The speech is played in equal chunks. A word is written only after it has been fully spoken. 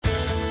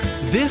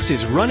This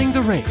is Running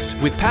the Race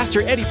with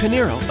Pastor Eddie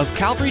Pinero of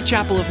Calvary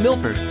Chapel of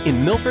Milford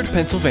in Milford,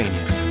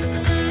 Pennsylvania.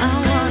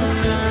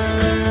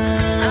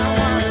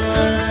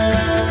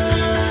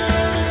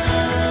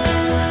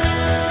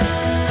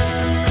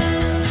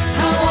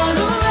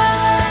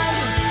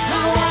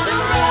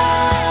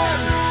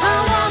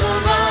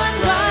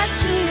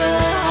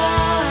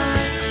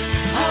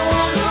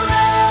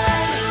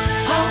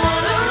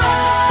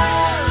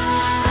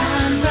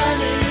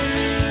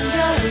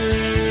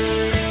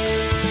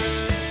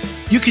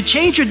 You could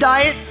change your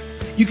diet,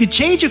 you could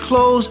change your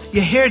clothes,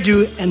 your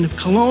hairdo, and the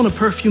cologne or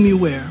perfume you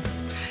wear.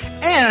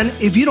 And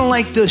if you don't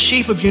like the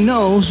shape of your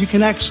nose, you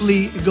can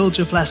actually go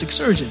to a plastic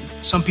surgeon.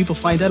 Some people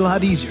find that a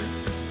lot easier.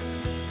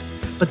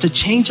 But to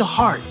change a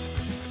heart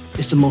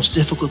is the most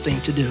difficult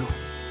thing to do.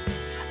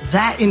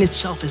 That in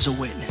itself is a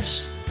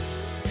witness.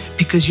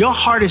 Because your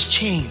heart has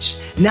changed.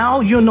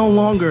 Now you're no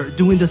longer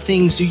doing the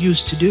things you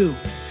used to do.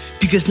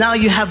 Because now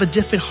you have a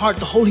different heart.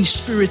 The Holy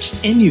Spirit's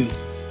in you.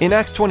 In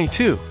Acts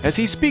 22, as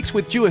he speaks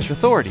with Jewish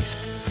authorities,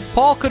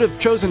 Paul could have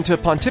chosen to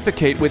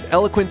pontificate with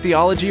eloquent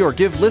theology or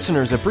give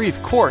listeners a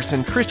brief course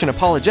in Christian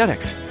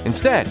apologetics.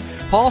 Instead,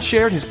 Paul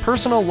shared his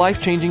personal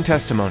life-changing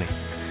testimony.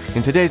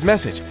 In today's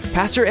message,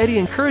 Pastor Eddie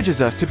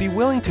encourages us to be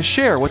willing to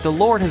share what the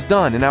Lord has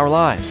done in our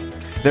lives.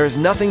 There is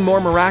nothing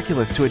more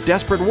miraculous to a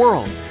desperate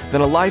world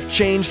than a life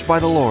changed by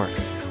the Lord.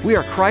 We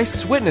are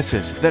Christ's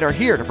witnesses that are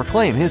here to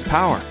proclaim His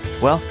power.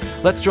 Well,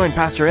 let's join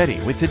Pastor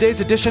Eddie with today's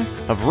edition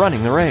of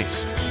Running the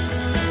Race.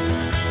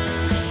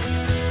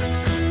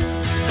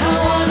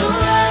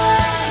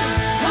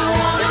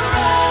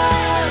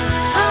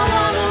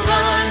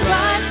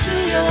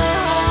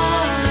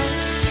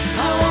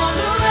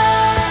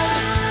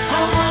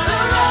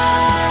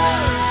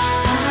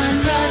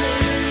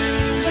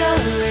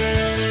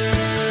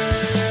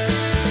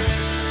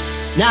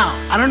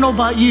 Now, I don't know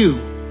about you,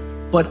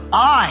 but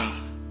I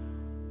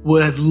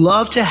would have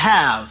loved to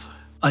have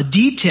a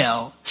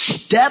detailed,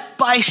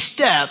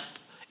 step-by-step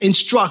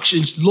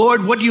instructions.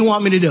 Lord, what do you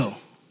want me to do?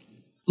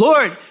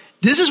 Lord,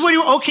 this is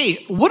what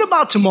okay, what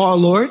about tomorrow,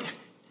 Lord?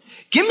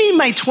 Give me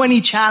my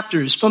 20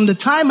 chapters from the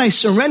time I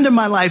surrender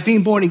my life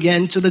being born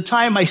again to the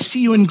time I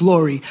see you in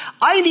glory.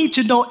 I need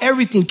to know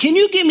everything. Can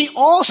you give me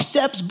all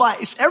steps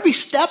by every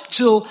step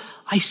till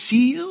I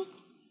see you?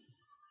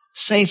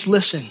 Saints,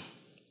 listen.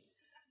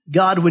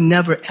 God would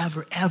never,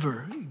 ever,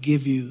 ever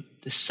give you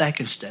the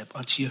second step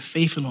until you're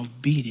faithful and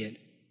obedient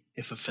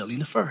in fulfilling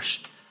the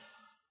first.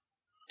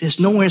 There's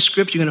nowhere in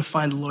Scripture you're going to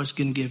find the Lord's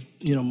going to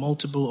give,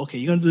 multiple, okay,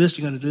 you're going to do this,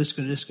 you're going to do this,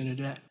 you're going to do this, you're going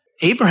to do that.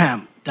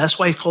 Abraham, that's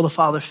why he's called the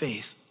father of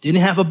faith.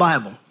 Didn't have a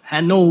Bible,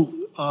 had no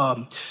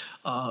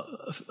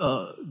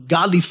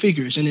godly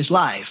figures in his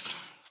life.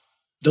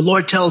 The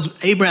Lord tells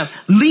Abraham,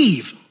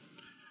 leave.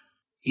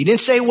 He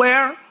didn't say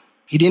where.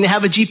 He didn't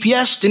have a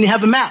GPS, didn't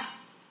have a map.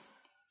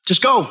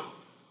 Just go.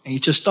 And he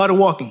just started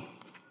walking.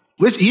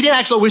 He didn't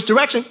ask which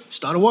direction. He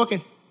started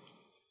walking.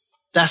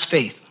 That's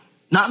faith.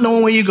 Not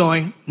knowing where you're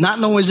going, not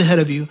knowing what's ahead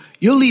of you.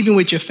 You're leaving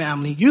with your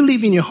family. You're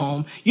leaving your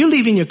home. You're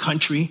leaving your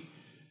country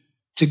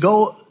to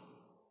go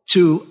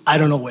to I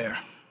don't know where.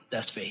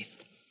 That's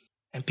faith.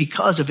 And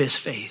because of his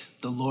faith,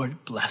 the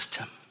Lord blessed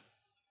him.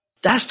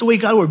 That's the way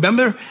God works.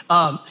 Remember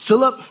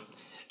Philip?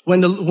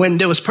 When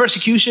there was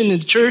persecution in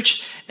the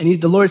church, and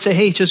the Lord said,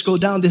 hey, just go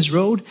down this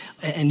road,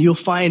 and you'll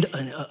find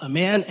a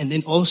man, and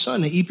then all of a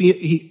sudden,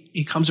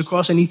 he comes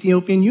across an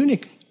Ethiopian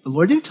eunuch. The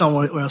Lord didn't tell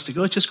him where else to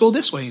go. Just go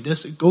this way.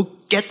 Go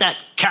get that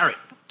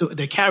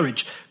the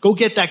carriage. Go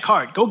get that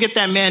cart. Go get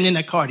that man in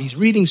that cart. He's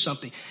reading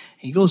something.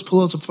 And he goes,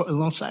 pulls up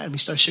alongside him. He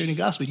starts sharing the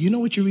gospel. You know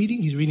what you're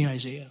reading? He's reading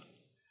Isaiah.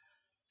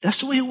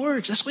 That's the way it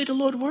works. That's the way the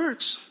Lord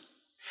works.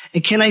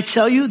 And can I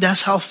tell you,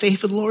 that's how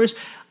faithful the Lord is?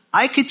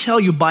 I could tell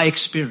you by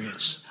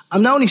experience.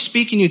 I'm not only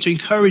speaking to you to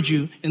encourage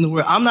you in the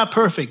word. I'm not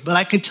perfect, but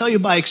I can tell you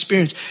by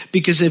experience,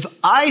 because if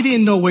I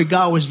didn't know where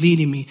God was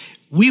leading me,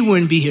 we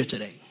wouldn't be here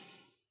today.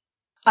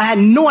 I had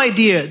no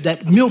idea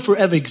that Milford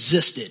ever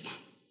existed.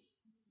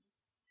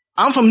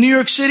 I'm from New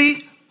York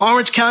City,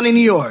 Orange County, New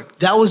York.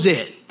 That was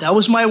it. That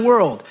was my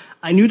world.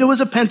 I knew there was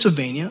a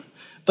Pennsylvania,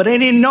 but I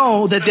didn't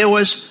know that there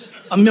was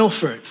a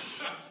Milford.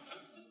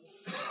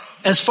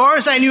 As far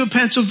as I knew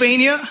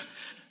Pennsylvania,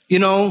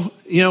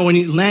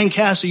 when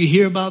Lancaster, you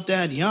hear about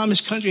that, the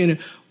Amish country,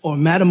 or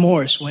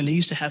Matamoros, when they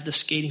used to have the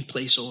skating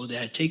place over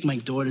there. I'd take my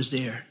daughters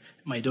there.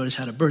 My daughters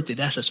had a birthday.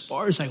 That's as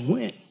far as I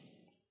went.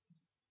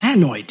 I had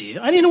no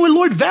idea. I didn't know where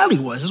Lord Valley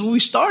was. That's where we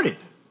started.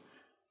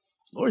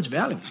 Lord's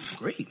Valley,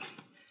 great.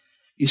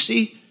 You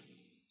see,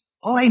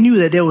 all I knew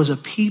that there was a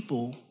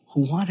people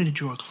who wanted to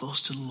draw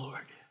close to the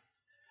Lord.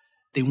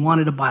 They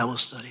wanted a Bible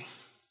study.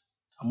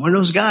 I'm one of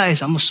those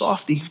guys. I'm a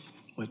softie.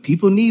 When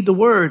people need the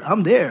word,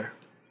 I'm there.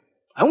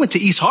 I went to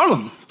East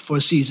Harlem for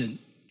a season.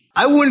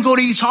 I wouldn't go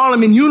to East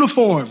Harlem in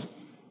uniform,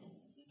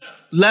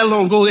 let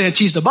alone go there and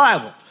teach the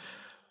Bible.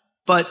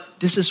 But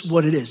this is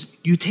what it is.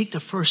 You take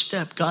the first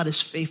step. God is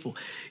faithful.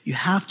 You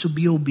have to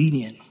be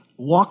obedient,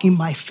 walking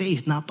by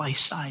faith, not by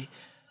sight.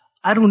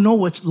 I don't know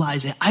what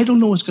lies ahead. I don't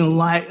know what's going to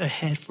lie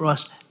ahead for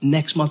us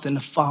next month and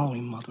the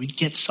following month. We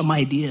get some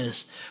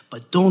ideas,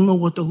 but don't know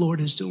what the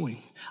Lord is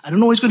doing. I don't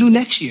know what he's going to do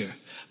next year.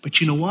 But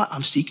you know what?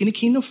 I'm seeking the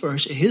kingdom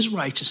first and his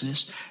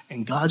righteousness,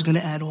 and God's going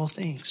to add all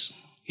things.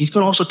 He's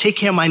going to also take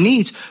care of my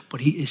needs,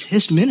 but it's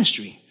his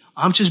ministry.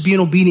 I'm just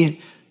being obedient.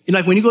 You know,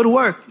 like when you go to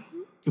work,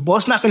 your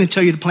boss not going to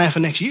tell you the plan for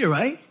next year,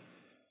 right?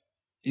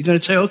 You're going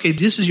to tell, okay,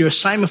 this is your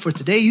assignment for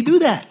today. You do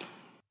that,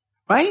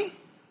 right?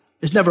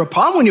 It's never a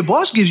problem when your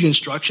boss gives you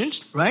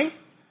instructions, right?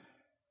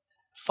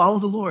 Follow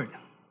the Lord.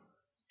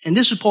 And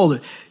this is Paul.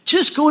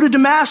 Just go to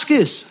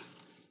Damascus.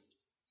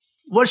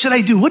 What should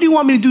I do? What do you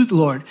want me to do,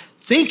 Lord?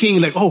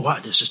 Thinking like, oh, wow,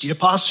 this is the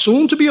apostle,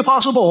 soon to be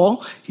Apostle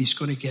Paul. He's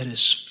going to get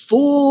his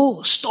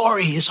full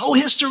story, his whole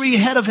history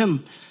ahead of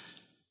him.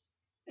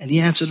 And the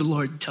answer the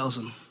Lord tells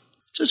him,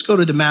 just go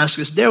to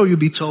Damascus. There you'll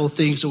be told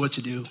things of what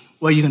to do.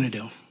 What are you going to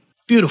do?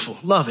 Beautiful.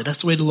 Love it.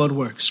 That's the way the Lord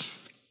works.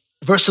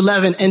 Verse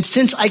 11, and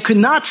since I could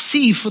not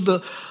see for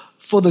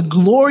the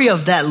glory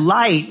of that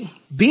light,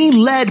 being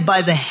led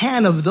by the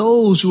hand of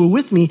those who were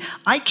with me,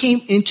 I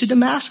came into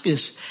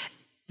Damascus.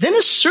 Then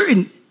a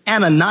certain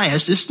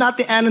Ananias, this is not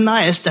the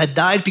Ananias that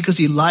died because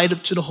he lied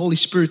up to the Holy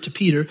Spirit to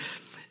Peter.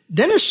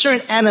 Then a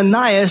certain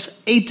Ananias,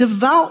 a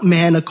devout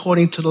man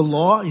according to the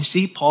law. You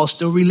see, Paul's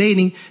still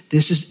relating.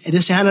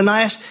 This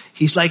Ananias,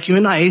 he's like you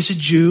and I, he's a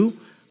Jew.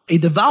 A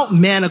devout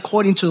man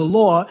according to the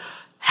law,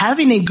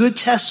 having a good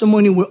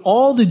testimony with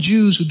all the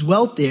Jews who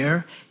dwelt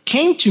there,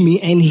 came to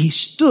me and he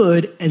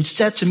stood and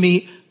said to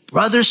me,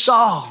 Brother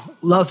Saul,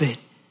 love it.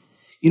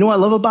 You know what I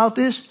love about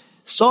this?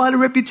 Saul had a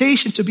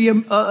reputation to be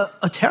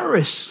a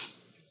terrorist.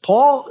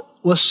 Paul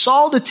was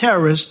Saul the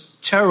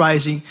terrorist,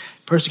 terrorizing,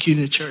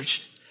 persecuting the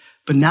church.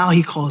 But now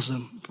he calls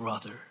him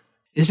brother.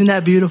 Isn't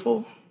that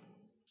beautiful?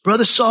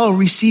 Brother Saul,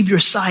 receive your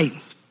sight.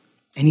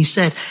 And he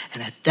said,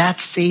 and at that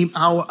same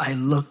hour I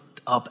looked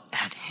up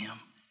at him.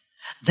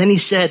 Then he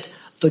said,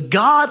 the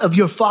God of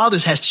your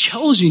fathers has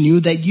chosen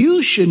you that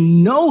you should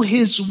know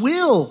his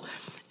will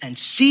and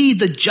see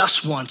the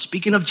just one,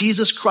 speaking of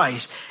Jesus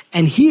Christ,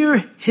 and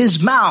hear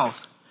his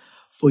mouth.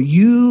 For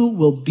you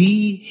will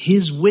be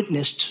his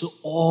witness to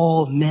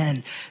all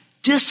men.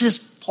 This is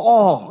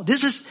Paul.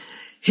 This is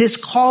his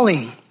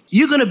calling.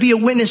 You're going to be a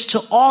witness to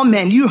all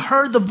men. You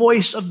heard the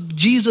voice of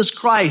Jesus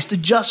Christ, the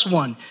just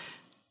one.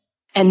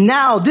 And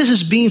now this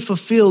is being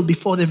fulfilled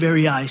before their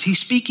very eyes. He's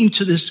speaking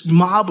to this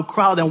mob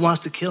crowd that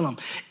wants to kill him.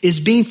 It's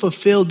being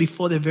fulfilled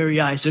before their very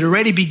eyes. It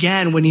already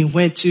began when he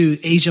went to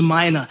Asia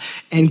Minor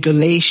and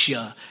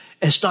Galatia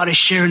and started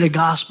sharing the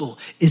gospel.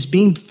 It's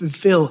being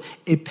fulfilled.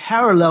 It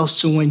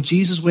parallels to when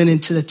Jesus went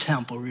into the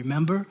temple,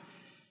 remember?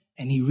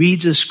 And he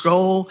reads a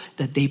scroll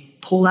that they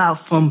pull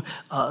out from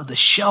the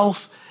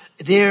shelf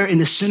there in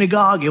the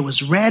synagogue. It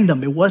was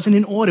random. It wasn't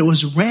in order. It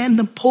was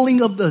random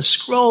pulling of the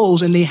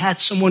scrolls, and they had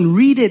someone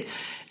read it.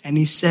 And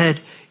he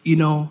said, you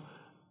know,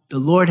 the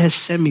Lord has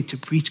sent me to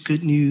preach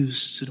good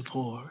news to the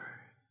poor.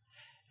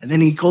 And then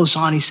he goes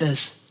on, he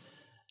says,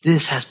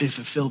 this has been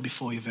fulfilled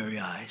before your very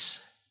eyes.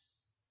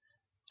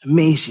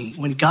 Amazing.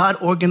 When God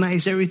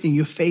organizes everything,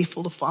 you're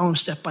faithful to follow him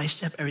step by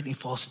step, everything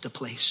falls into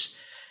place.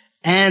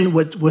 And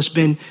what was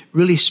been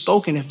really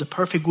spoken, if the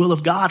perfect will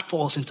of God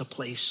falls into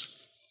place.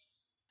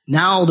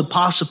 Now the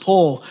Apostle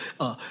Paul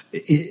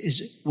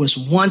was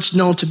once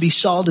known to be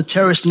Saul the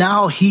terrorist.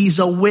 Now he's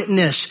a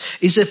witness.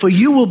 He said, for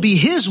you will be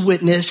his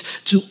witness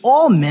to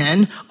all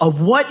men of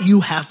what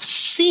you have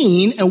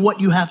seen and what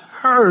you have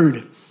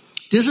heard.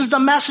 This is the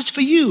message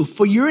for you,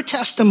 for your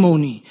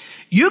testimony.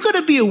 You're going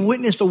to be a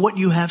witness for what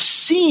you have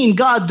seen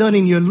God done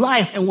in your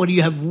life and what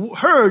you have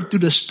heard through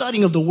the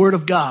studying of the Word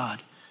of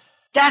God.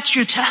 That's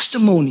your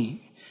testimony.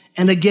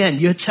 And again,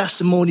 your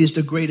testimony is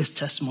the greatest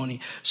testimony.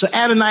 So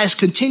Ananias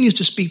continues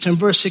to speak to him,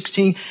 verse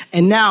 16.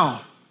 And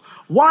now,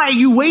 why are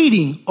you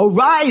waiting?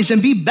 Arise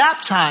and be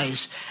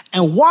baptized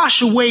and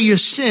wash away your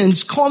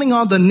sins, calling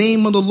on the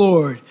name of the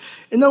Lord.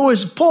 In other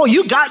words, Paul,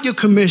 you got your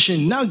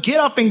commission. Now get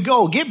up and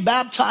go. Get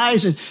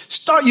baptized and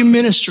start your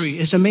ministry.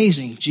 It's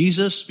amazing.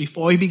 Jesus,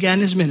 before he began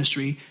his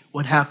ministry,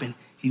 what happened?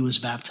 He was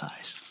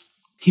baptized.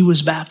 He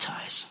was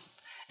baptized.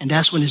 And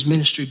that's when his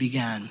ministry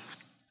began.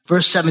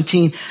 Verse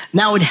 17,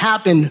 now it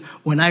happened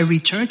when I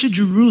returned to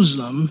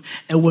Jerusalem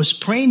and was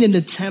praying in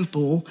the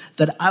temple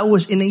that I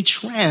was in a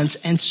trance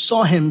and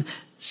saw him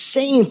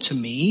saying to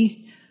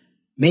me,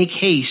 make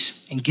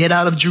haste and get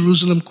out of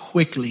Jerusalem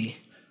quickly,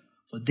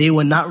 for they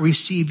will not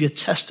receive your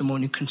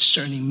testimony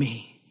concerning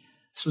me.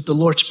 That's what the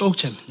Lord spoke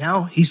to him.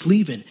 Now he's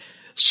leaving.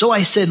 So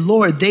I said,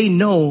 Lord, they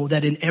know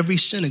that in every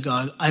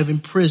synagogue I've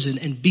imprisoned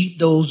and beat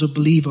those who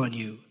believe on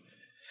you.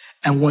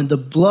 And when the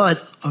blood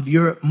of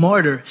your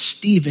martyr,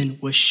 Stephen,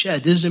 was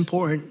shed, this is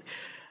important,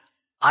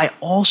 I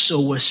also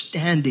was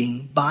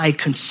standing by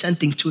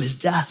consenting to his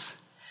death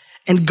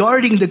and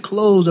guarding the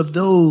clothes of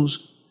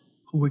those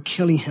who were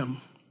killing him.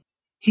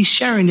 He's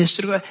sharing this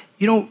to the,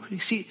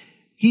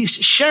 he's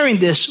sharing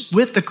this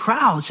with the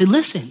crowd. Say,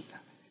 listen,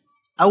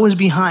 I was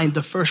behind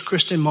the first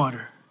Christian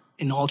martyr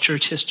in all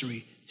church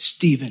history,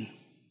 Stephen.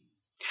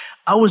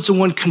 I was the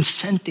one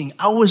consenting.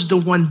 I was the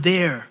one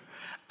there.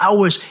 I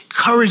was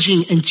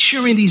encouraging and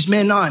cheering these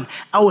men on.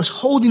 I was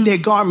holding their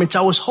garments.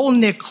 I was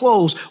holding their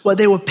clothes while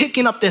they were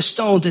picking up their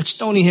stones and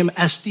stoning him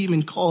as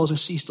Stephen calls and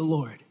sees the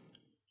Lord.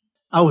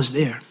 I was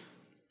there.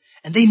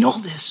 And they know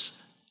this.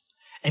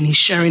 And he's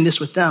sharing this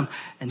with them.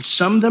 And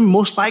some of them,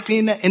 most likely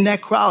in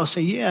that crowd,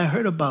 say, yeah, I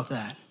heard about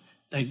that.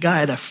 That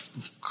guy, that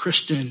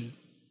Christian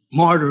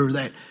martyr,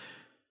 that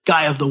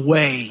guy of the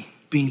way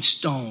being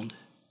stoned.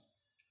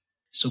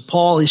 So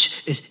Paul is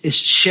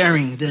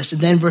sharing this.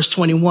 And then verse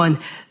 21,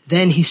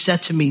 then he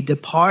said to me,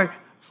 depart,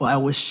 for I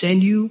will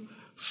send you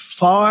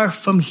far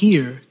from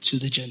here to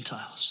the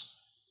Gentiles.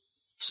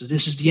 So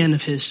this is the end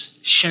of his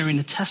sharing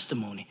the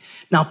testimony.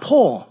 Now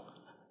Paul,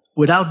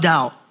 without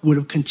doubt, would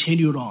have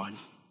continued on.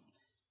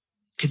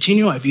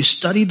 Continue on. If you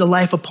study the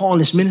life of Paul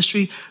and his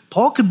ministry,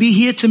 Paul could be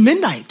here to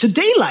midnight, to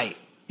daylight.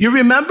 You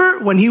remember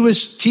when he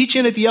was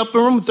teaching at the upper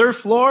room, third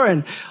floor,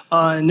 and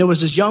there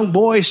was this young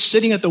boy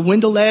sitting at the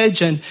window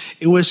ledge, and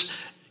it was,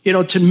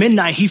 to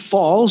midnight, he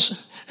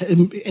falls,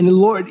 and the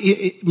Lord,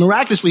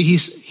 miraculously,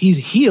 he's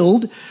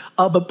healed,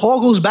 but Paul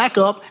goes back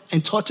up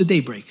and taught to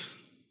daybreak.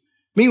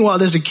 Meanwhile,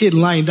 there's a kid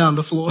lying down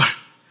the floor.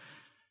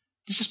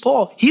 This is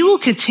Paul. He will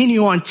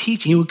continue on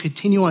teaching. He will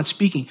continue on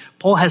speaking.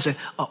 Paul has an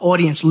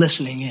audience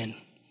listening in.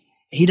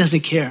 He doesn't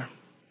care.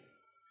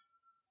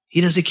 He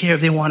doesn't care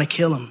if they want to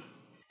kill him.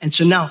 And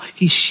so now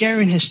he's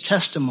sharing his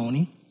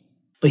testimony,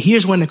 but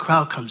here's when the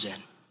crowd comes in.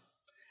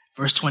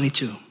 Verse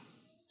 22.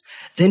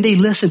 Then they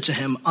listened to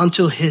him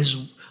until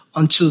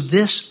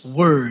this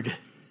word.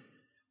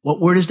 What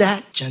word is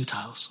that?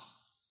 Gentiles.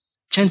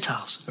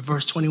 Gentiles.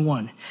 Verse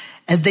 21.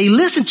 And they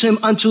listened to him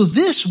until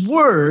this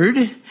word,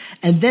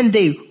 and then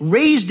they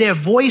raised their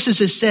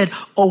voices and said,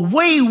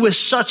 away with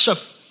such a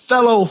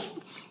fellow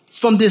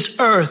from this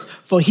earth,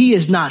 for he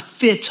is not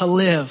fit to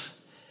live.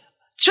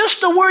 Just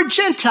the word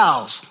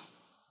Gentiles.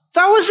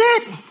 That was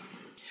it.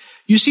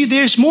 You see,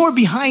 there's more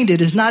behind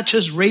it. It's not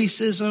just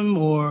racism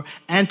or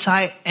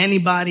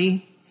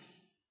anti-anybody.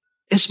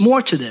 It's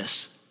more to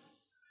this.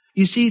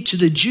 You see, to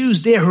the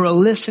Jews there who are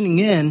listening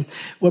in,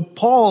 with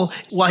Paul,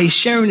 while he's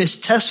sharing his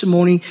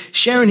testimony,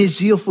 sharing his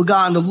zeal for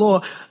God and the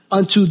law,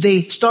 until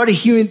they started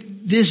hearing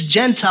this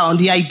Gentile. And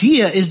the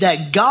idea is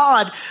that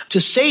God,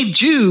 to save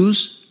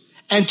Jews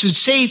and to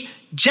save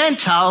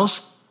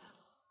Gentiles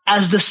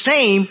as the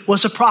same,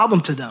 was a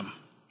problem to them.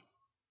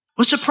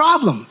 What's the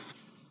problem?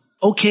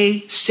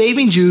 Okay,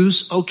 saving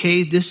Jews,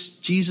 okay, this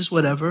Jesus,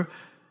 whatever,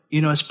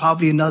 it's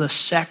probably another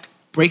sect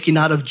breaking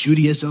out of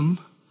Judaism.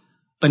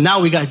 But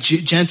now we got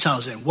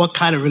Gentiles in. What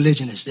kind of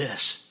religion is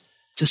this?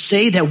 To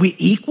say that we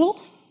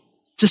equal?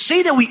 To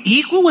say that we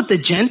equal with the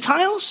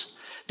Gentiles?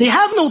 They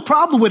have no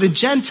problem with a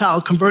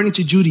Gentile converting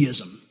to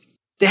Judaism.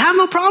 They have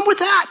no problem with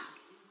that.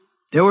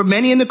 There were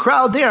many in the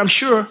crowd there, I'm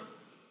sure.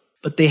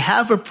 But they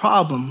have a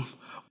problem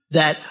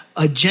that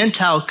a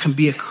Gentile can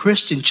be a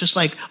Christian, just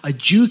like a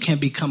Jew can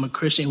become a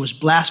Christian. It was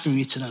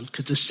blasphemy to them.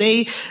 Because to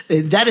say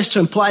that is to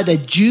imply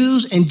that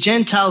Jews and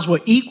Gentiles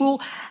were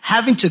equal,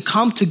 having to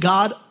come to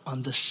God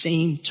on the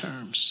same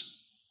terms.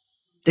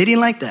 They didn't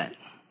like that.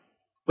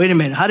 Wait a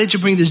minute, how did you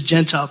bring this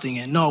Gentile thing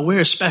in? No, we're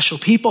a special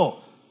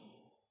people.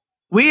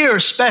 We're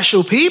a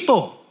special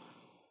people.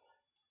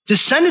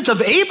 Descendants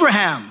of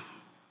Abraham.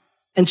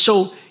 And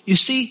so, you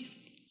see,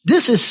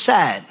 this is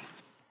sad.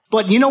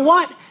 But you know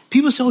what?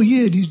 People say, oh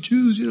yeah, these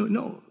Jews,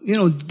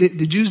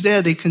 the Jews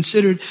there, they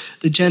considered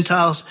the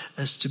Gentiles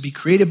as to be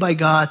created by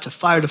God to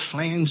fire the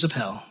flames of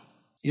hell.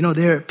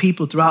 There are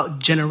people throughout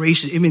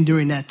generations, even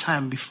during that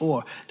time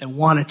before, that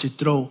wanted to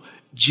throw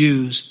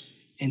Jews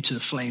into the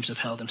flames of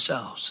hell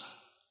themselves.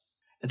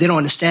 And they don't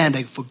understand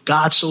that for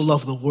God so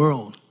loved the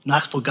world,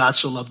 not for God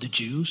so loved the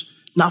Jews,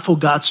 not for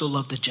God so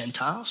loved the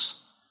Gentiles.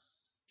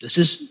 This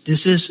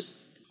is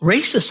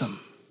racism.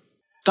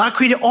 God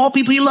created all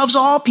people. He loves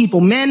all people,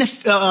 male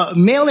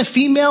and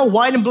female,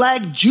 white and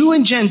black, Jew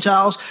and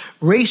Gentiles.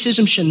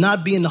 Racism should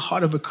not be in the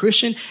heart of a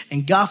Christian,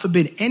 and God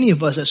forbid any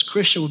of us as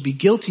Christians would be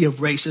guilty of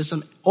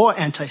racism or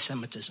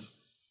anti-Semitism.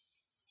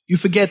 You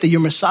forget that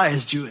your Messiah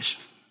is Jewish.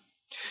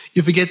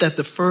 You forget that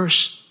the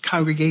first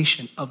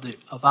congregation of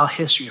our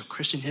history, of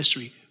Christian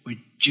history, were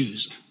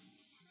Jews.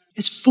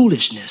 It's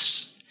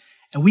foolishness.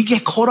 And we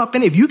get caught up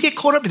in it. If you get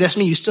caught up in it, that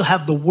means you still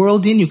have the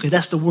world in you, because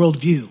that's the world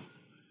view.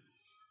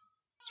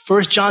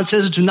 First John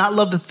says, do not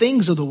love the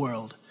things of the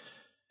world.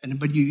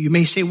 But you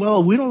may say,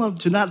 well, we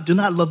do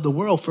not love the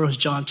world. First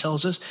John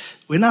tells us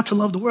we're not to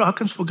love the world. How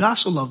come for God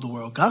so loved the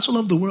world? God so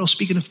loved the world,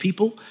 speaking of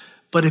people.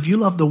 But if you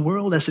love the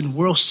world as in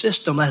world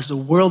system, as the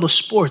world of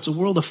sports, the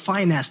world of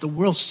finance, the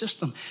world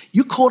system,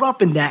 you caught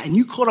up in that and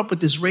you caught up with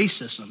this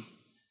racism.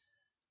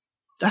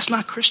 That's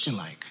not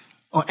Christian-like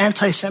or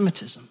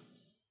anti-Semitism.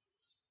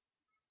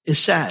 It's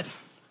sad.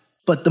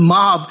 But the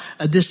mob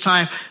at this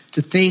time,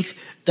 to think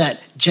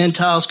that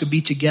Gentiles could be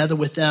together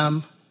with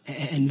them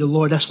and the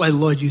Lord, that's why the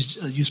Lord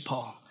used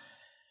Paul.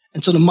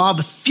 And so the mob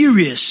is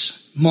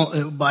furious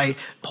by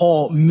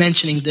Paul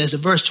mentioning this. In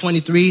verse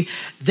 23,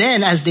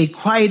 then as they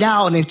cried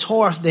out and they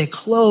tore off their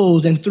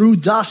clothes and threw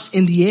dust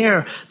in the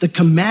air, the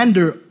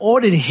commander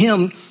ordered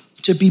him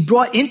to be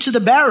brought into the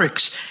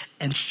barracks.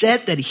 and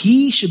said that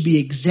he should be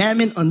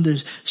examined under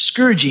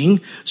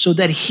scourging so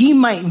that he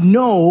might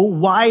know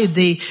why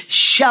they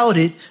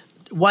shouted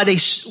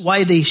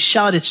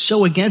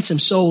so against him.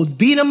 So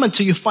beat him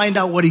until you find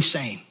out what he's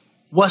saying.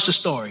 What's the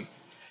story?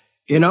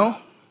 You know?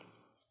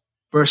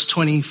 Verse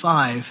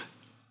 25.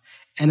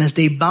 And as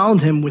they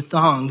bound him with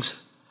thongs,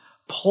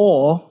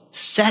 Paul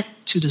said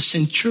to the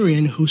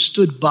centurion who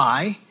stood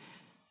by.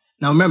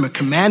 Now remember,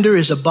 commander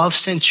is above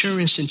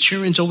centurion.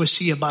 Centurions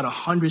oversee about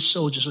 100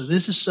 soldiers. So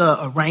this is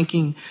a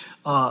ranking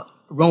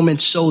Roman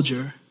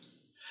soldier.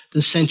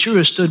 The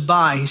centurion stood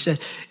by. He said,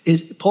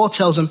 Paul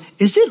tells him,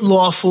 is it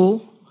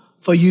lawful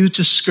for you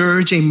to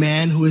scourge a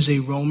man who is a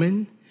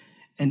Roman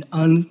and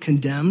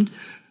uncondemned?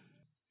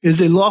 Is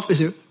it lawful?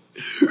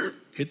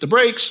 Hit the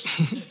brakes.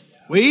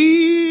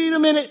 Wait a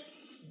minute.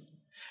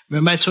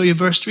 Remember I told you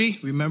verse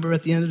 3? Remember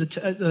at the end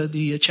of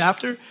the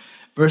chapter?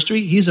 Verse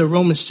 3, he's a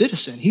Roman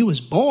citizen. He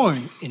was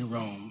born in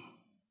Rome.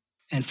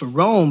 And for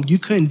Rome, you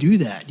couldn't do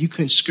that. You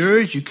couldn't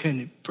scourge. You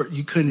couldn't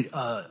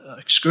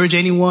scourge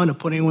anyone or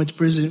put anyone to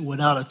prison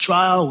without a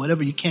trial,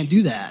 whatever. You can't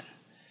do that.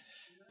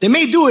 They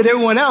may do it with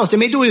everyone else. They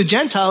may do it with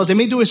Gentiles. They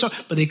may do it,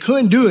 but they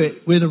couldn't do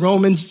it with a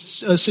Roman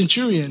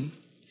centurion.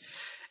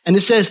 And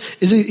he says,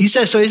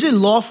 so is it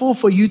lawful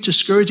for you to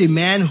scourge a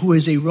man who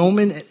is a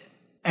Roman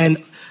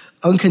and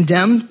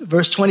uncondemned?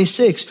 Verse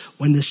 26,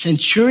 when the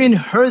centurion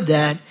heard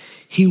that,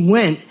 he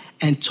went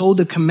and told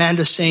the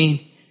commander, saying,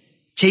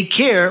 take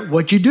care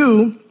what you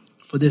do,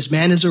 for this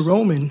man is a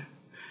Roman.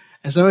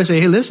 And somebody say,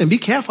 hey, listen, be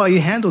careful how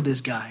you handle this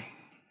guy.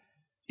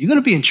 You're going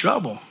to be in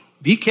trouble.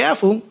 Be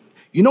careful.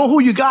 You know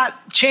who you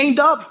got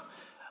chained up?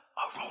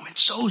 A Roman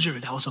soldier.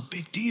 That was a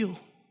big deal. You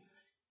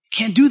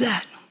can't do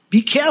that.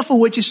 Be careful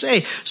what you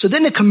say. So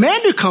then the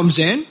commander comes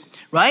in,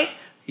 right?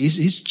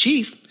 He's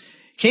chief.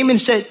 Came in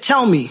and said,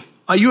 tell me,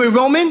 are you a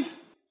Roman?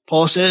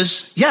 Paul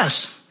says,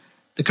 yes.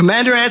 The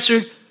commander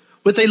answered,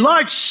 with a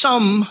large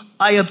sum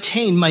I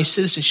obtained my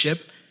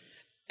citizenship.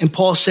 And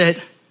Paul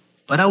said,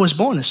 but I was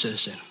born a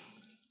citizen.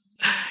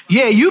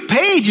 Yeah, you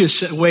paid your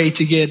way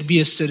to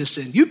be a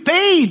citizen. You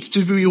paid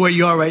to be where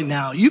you are right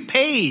now. You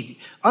paid.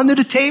 Under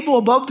the table,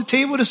 above the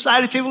table, the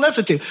side of the table, left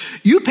of the table.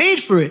 You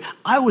paid for it.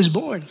 I was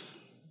born.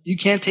 You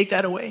can't take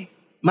that away.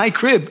 My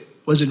crib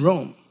was in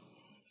Rome.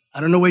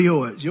 I don't know where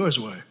yours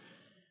were.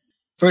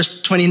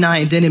 Verse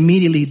 29, then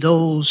immediately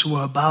those who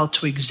were about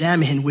to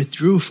examine him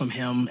withdrew from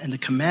him, and the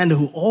commander,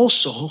 who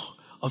also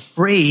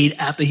afraid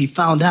after he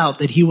found out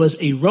that he was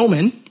a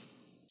Roman,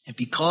 and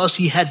because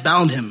he had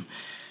bound him.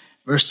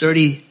 Verse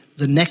 30,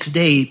 the next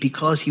day,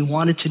 because he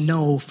wanted to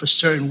know for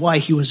certain why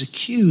he was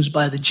accused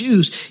by the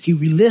Jews, he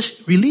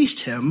released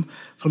him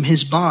from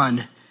his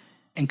bond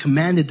and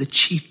commanded the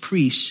chief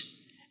priests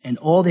and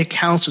all their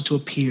council to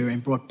appear,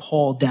 and brought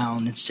Paul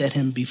down and set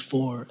him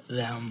before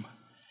them.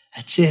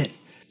 That's it.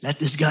 Let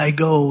this guy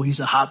go. He's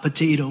a hot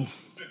potato.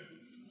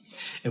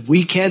 If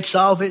we can't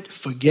solve it,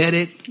 forget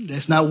it.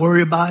 Let's not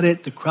worry about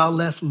it. The crowd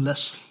left.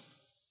 Let's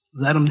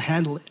let them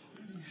handle it.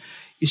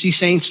 You see,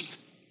 saints,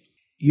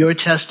 your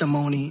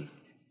testimony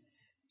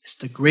is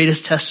the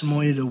greatest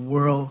testimony the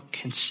world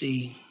can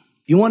see.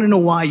 You want to know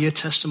why your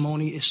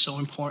testimony is so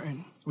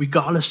important,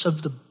 regardless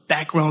of the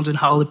backgrounds and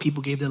how the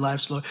people gave their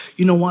lives to the Lord?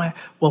 You know why?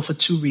 Well, for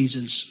two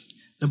reasons.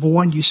 Number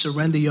one, you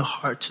surrender your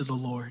heart to the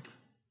Lord.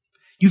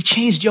 You've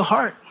changed your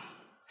heart.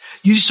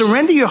 You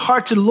surrender your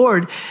heart to the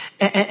Lord,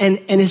 and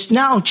it's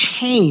now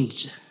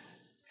changed.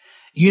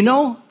 You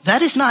know,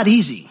 that is not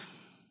easy.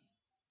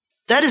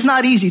 That is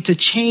not easy to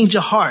change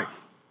a heart.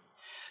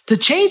 To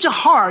change a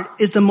heart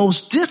is the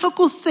most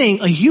difficult thing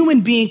a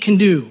human being can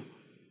do.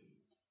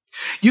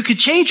 You could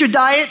change your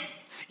diet,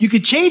 you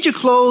could change your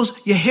clothes,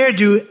 your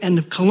hairdo, and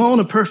the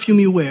cologne or perfume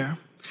you wear.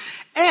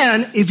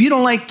 And if you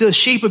don't like the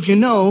shape of your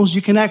nose,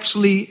 you can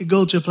actually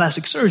go to a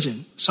plastic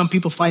surgeon. Some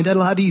people find that a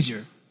lot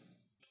easier.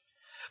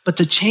 But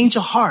to change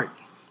a heart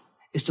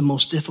is the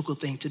most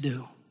difficult thing to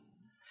do.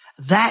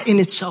 That in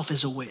itself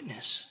is a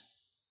witness.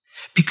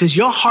 Because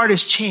your heart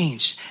has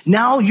changed.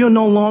 Now you're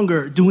no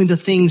longer doing the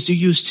things you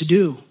used to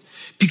do.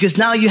 Because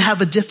now you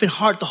have a different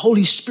heart. The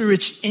Holy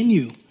Spirit's in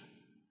you.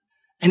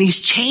 And He's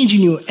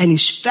changing you, and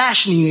He's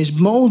fashioning you, He's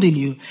molding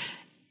you.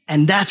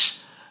 And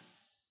that's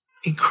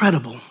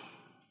incredible.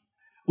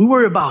 We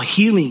worry about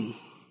healing.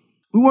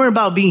 We worry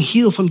about being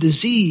healed from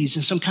disease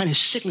and some kind of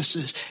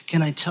sicknesses.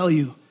 Can I tell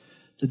you,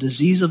 the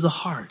disease of the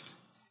heart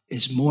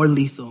is more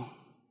lethal.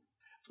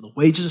 For the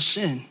wages of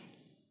sin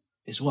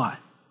is what?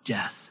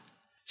 Death.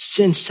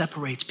 Sin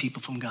separates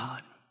people from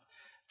God.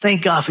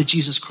 Thank God for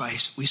Jesus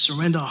Christ. We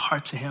surrender our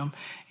heart to Him.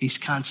 He's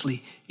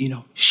constantly,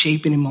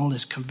 shaping and molding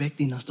us,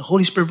 convicting us. The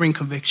Holy Spirit brings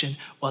conviction,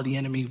 while the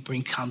enemy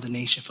brings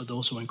condemnation for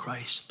those who are in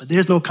Christ. But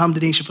there's no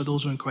condemnation for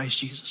those who are in Christ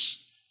Jesus.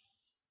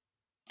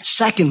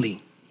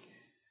 Secondly,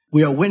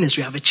 we are a witness.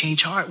 We have a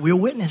changed heart. We're a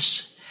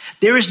witness.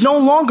 There is no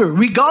longer,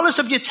 regardless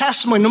of your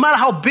testimony, no matter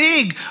how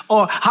big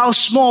or how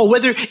small,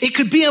 whether it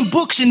could be in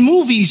books and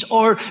movies,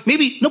 or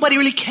maybe nobody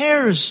really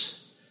cares.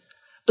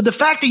 But the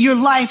fact that your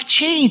life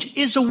changed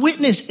is a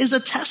witness, is a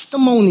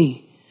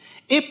testimony.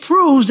 It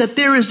proves that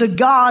there is a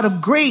God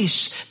of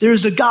grace. There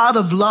is a God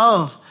of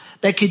love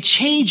that could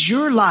change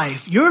your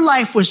life. Your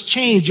life was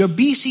changed. Your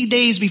BC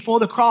days before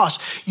the cross.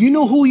 You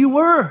know who you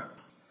were.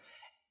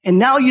 And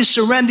now you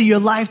surrender your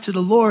life to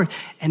the Lord.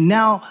 And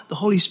now the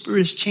Holy Spirit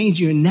has changed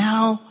you. And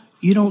now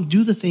you don't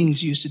do the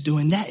things you used to do.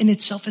 And that in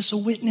itself is a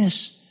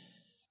witness.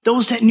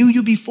 Those that knew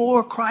you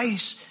before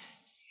Christ,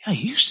 yeah,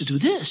 you used to do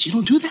this. You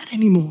don't do that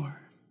anymore.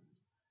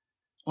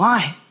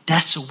 Why?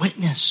 That's a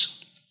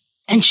witness.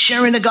 And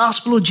sharing the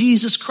gospel of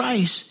Jesus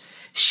Christ.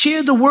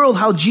 Share the world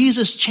how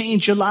Jesus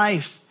changed your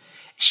life.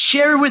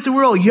 Share with the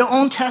world your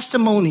own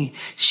testimony.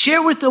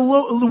 Share with the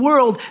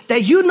world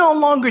that you no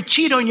longer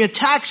cheat on your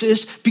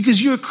taxes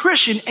because you're a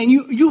Christian and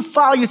you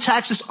file your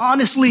taxes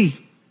honestly.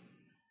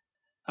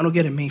 I don't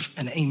get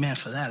an amen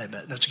for that, I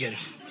bet. Don't you get it?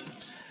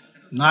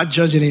 Not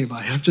judging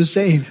anybody. I'm just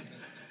saying.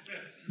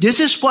 This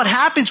is what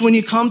happens when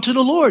you come to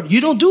the Lord. You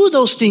don't do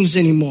those things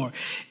anymore.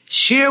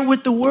 Share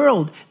with the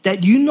world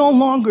that you no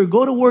longer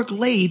go to work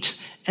late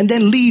and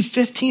then leave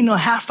 15 or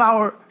half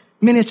hour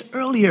minutes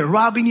earlier,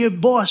 robbing your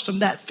boss from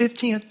that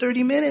 15 or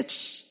 30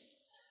 minutes.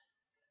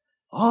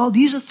 All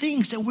these are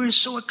things that we're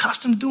so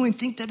accustomed to doing,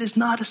 think that is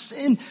not a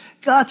sin.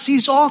 God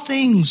sees all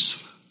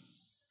things.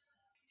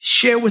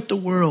 Share with the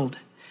world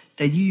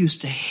that you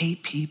used to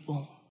hate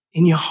people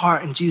in your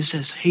heart, and Jesus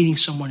says hating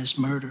someone is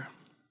murder.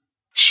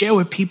 Share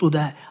with people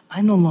that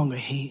I no longer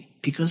hate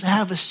because I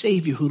have a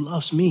Savior who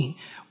loves me.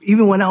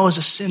 Even when I was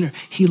a sinner,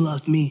 he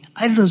loved me.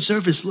 I didn't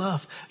deserve his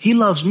love. He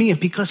loves me, and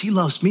because he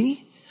loves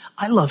me,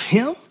 I love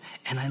him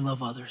and I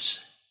love others.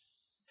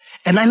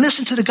 And I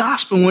listen to the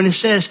gospel when it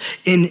says,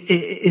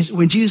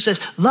 when Jesus says,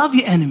 love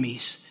your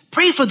enemies.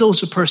 Pray for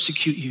those who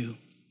persecute you.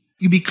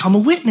 You become a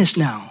witness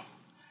now.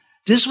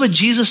 This is what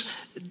Jesus,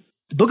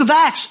 the book of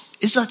Acts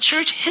is a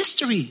church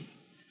history.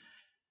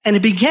 And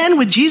it began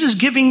with Jesus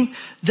giving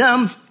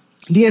them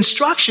the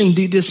instruction,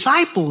 the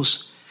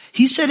disciples.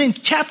 He said in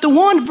chapter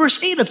 1,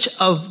 verse 8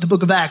 of the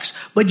book of Acts,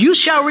 but you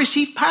shall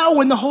receive power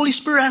when the Holy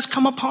Spirit has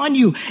come upon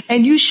you,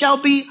 and you shall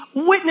be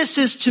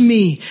witnesses to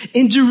me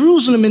in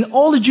Jerusalem, in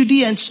all of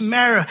Judea and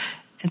Samaria,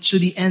 and to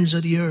the ends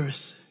of the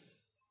earth.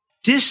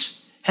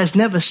 This has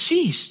never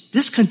ceased.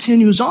 This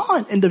continues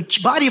on, and the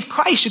body of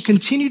Christ should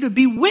continue to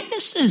be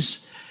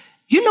witnesses.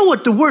 You know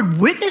what the word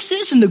witness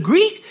is in the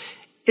Greek?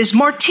 It's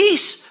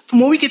martis,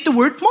 from where we get the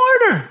word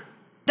martyr.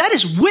 That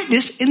is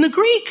witness in the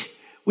Greek.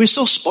 We're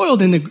so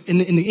spoiled in the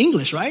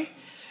English, right?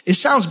 It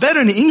sounds better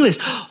in the English.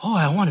 Oh,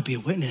 I want to be a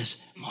witness.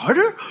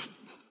 Martyr?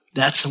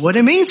 That's what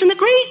it means in the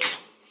Greek.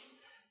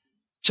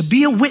 To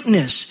be a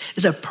witness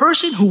is a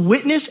person who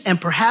witnessed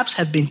and perhaps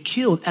have been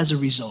killed as a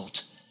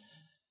result.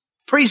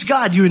 Praise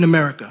God you're in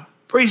America.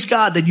 Praise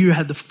God that you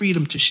have the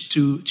freedom to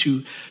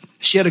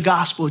share the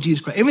gospel of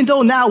Jesus Christ. Even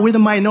though now we're the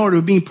minority,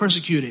 we're being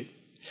persecuted.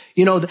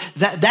 You know,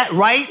 that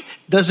right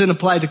doesn't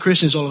apply to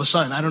Christians all of a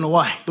sudden. I don't know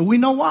why. But we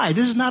know why.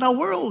 This is not our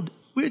world.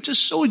 We're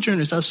just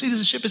sojourners. Our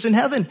citizenship is in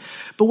heaven.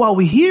 But while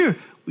we're here,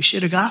 we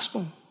share the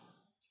gospel.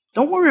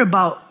 Don't worry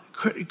about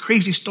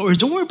crazy stories.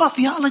 Don't worry about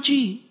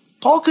theology.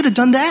 Paul could have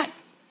done that.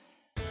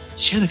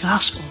 Share the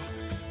gospel.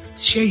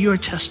 Share your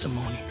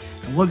testimony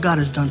and what God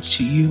has done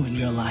to you in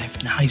your life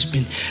and how he's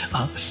been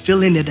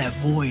filling in that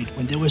void.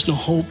 When there was no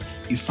hope,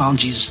 you found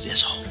Jesus,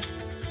 there's hope.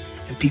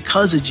 And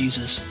because of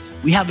Jesus,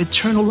 we have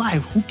eternal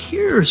life. Who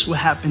cares what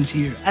happens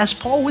here? As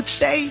Paul would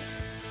say,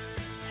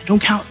 I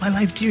don't count my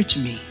life dear to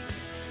me.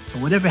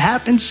 But whatever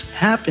happens,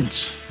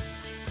 happens.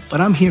 But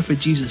I'm here for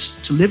Jesus.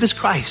 To live as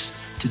Christ,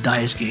 to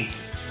die as gain.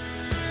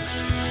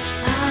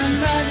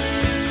 I'm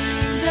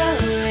running the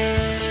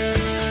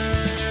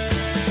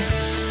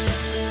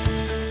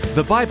race.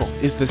 The Bible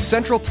is the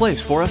central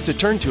place for us to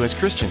turn to as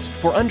Christians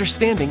for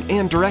understanding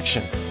and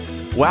direction.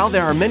 While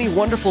there are many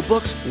wonderful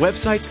books,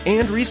 websites,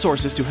 and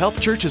resources to help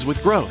churches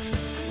with growth,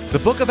 the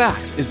Book of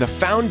Acts is the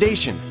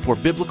foundation for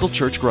biblical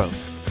church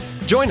growth.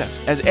 Join us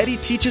as Eddie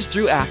teaches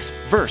through Acts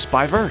verse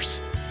by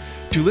verse.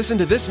 To listen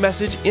to this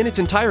message in its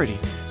entirety,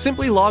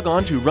 simply log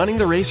on to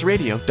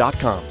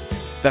runningtheraceradio.com.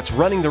 That's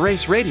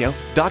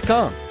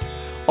runningtheraceradio.com.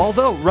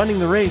 Although Running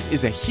the Race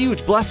is a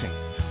huge blessing,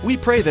 we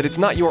pray that it's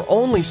not your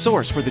only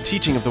source for the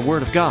teaching of the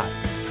Word of God.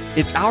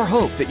 It's our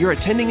hope that you're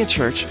attending a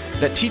church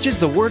that teaches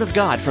the Word of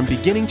God from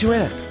beginning to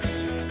end.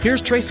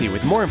 Here's Tracy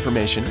with more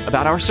information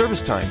about our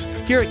service times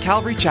here at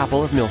Calvary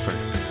Chapel of Milford.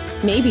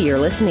 Maybe you're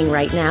listening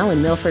right now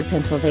in Milford,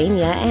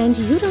 Pennsylvania, and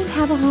you don't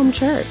have a home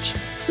church.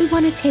 We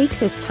want to take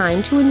this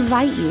time to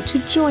invite you to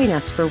join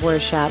us for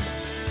worship.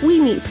 We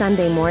meet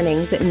Sunday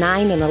mornings at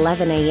 9 and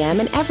 11 a.m.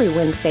 and every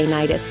Wednesday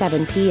night at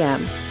 7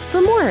 p.m. For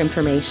more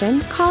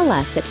information, call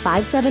us at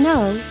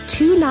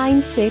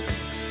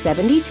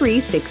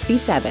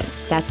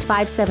 570-296-7367. That's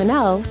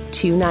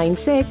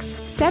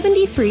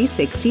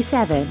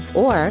 570-296-7367.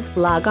 Or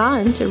log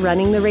on to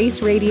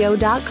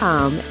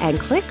runningtheraceradio.com and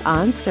click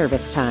on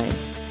service times.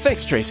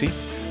 Thanks, Tracy.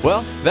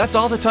 Well, that's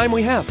all the time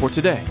we have for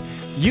today.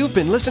 You've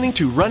been listening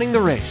to Running the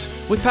Race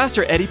with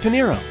Pastor Eddie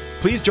Pinero.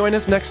 Please join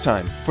us next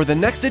time for the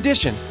next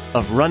edition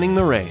of Running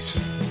the Race.